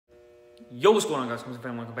Yo, what's going on, guys?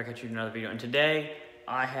 Welcome back at you to another video. And today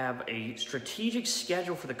I have a strategic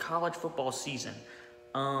schedule for the college football season.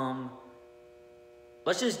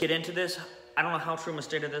 Let's just get into this. I don't know how true I'm gonna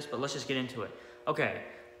state of this, but let's just get into it. Okay,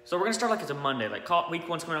 so we're gonna start like it's a Monday. Like week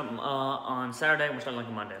one's coming up on Saturday. We're starting like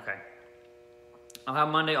a Monday. Okay, I'll have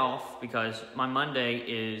Monday off because my Monday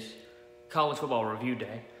is college football review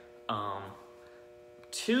day.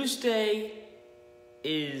 Tuesday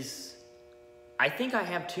is. I think I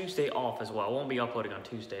have Tuesday off as well. I won't be uploading on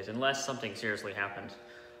Tuesdays unless something seriously happens.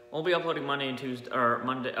 Won't be uploading Monday and Tuesday or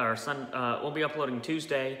Monday or Sun. Won't be uploading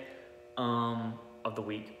Tuesday of the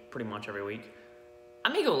week, pretty much every week. I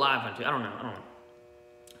may go live on Tuesday. I don't know.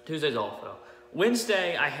 Tuesday's off though.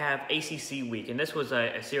 Wednesday I have ACC week, and this was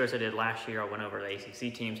a series I did last year. I went over the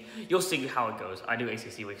ACC teams. You'll see how it goes. I do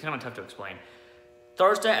ACC week. It's kind of tough to explain.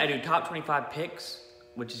 Thursday I do top 25 picks,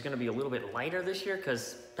 which is going to be a little bit lighter this year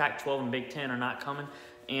because Pac-12 and Big Ten are not coming.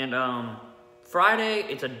 And Friday,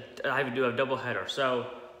 I have to do a doubleheader. So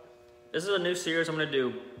this is a new series I'm going to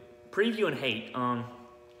do, preview and hate.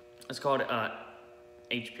 It's called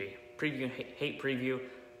HP, preview and hate preview.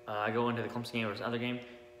 I go into the Clemson game or this other game.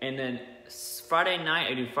 And then Friday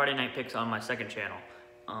night, I do Friday night picks on my second channel,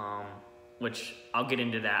 which I'll get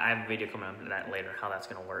into that. I have a video coming up to that later, how that's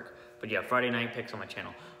going to work. But yeah, Friday night picks on my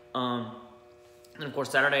channel. And of course,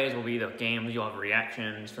 Saturdays will be the games. You'll have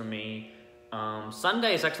reactions from me.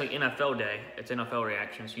 Sunday is actually NFL day. It's NFL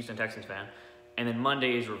reactions, Houston Texans fan. And then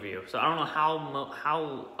Monday is review. So I don't know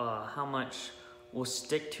how much we'll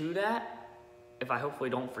stick to that. If I hopefully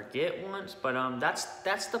don't forget once, but that's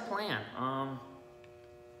the plan.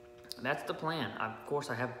 That's the plan. Of course,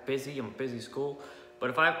 I'm a busy school. But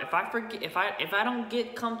if I forget, if I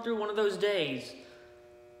don't come through one of those days,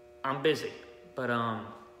 I'm busy. But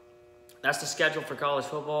that's the schedule for college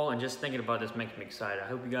football, and just thinking about this makes me excited. I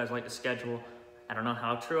hope you guys like the schedule. I don't know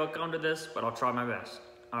how true I'll come to this, but I'll try my best.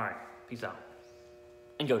 All right, peace out.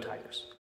 And go Tigers.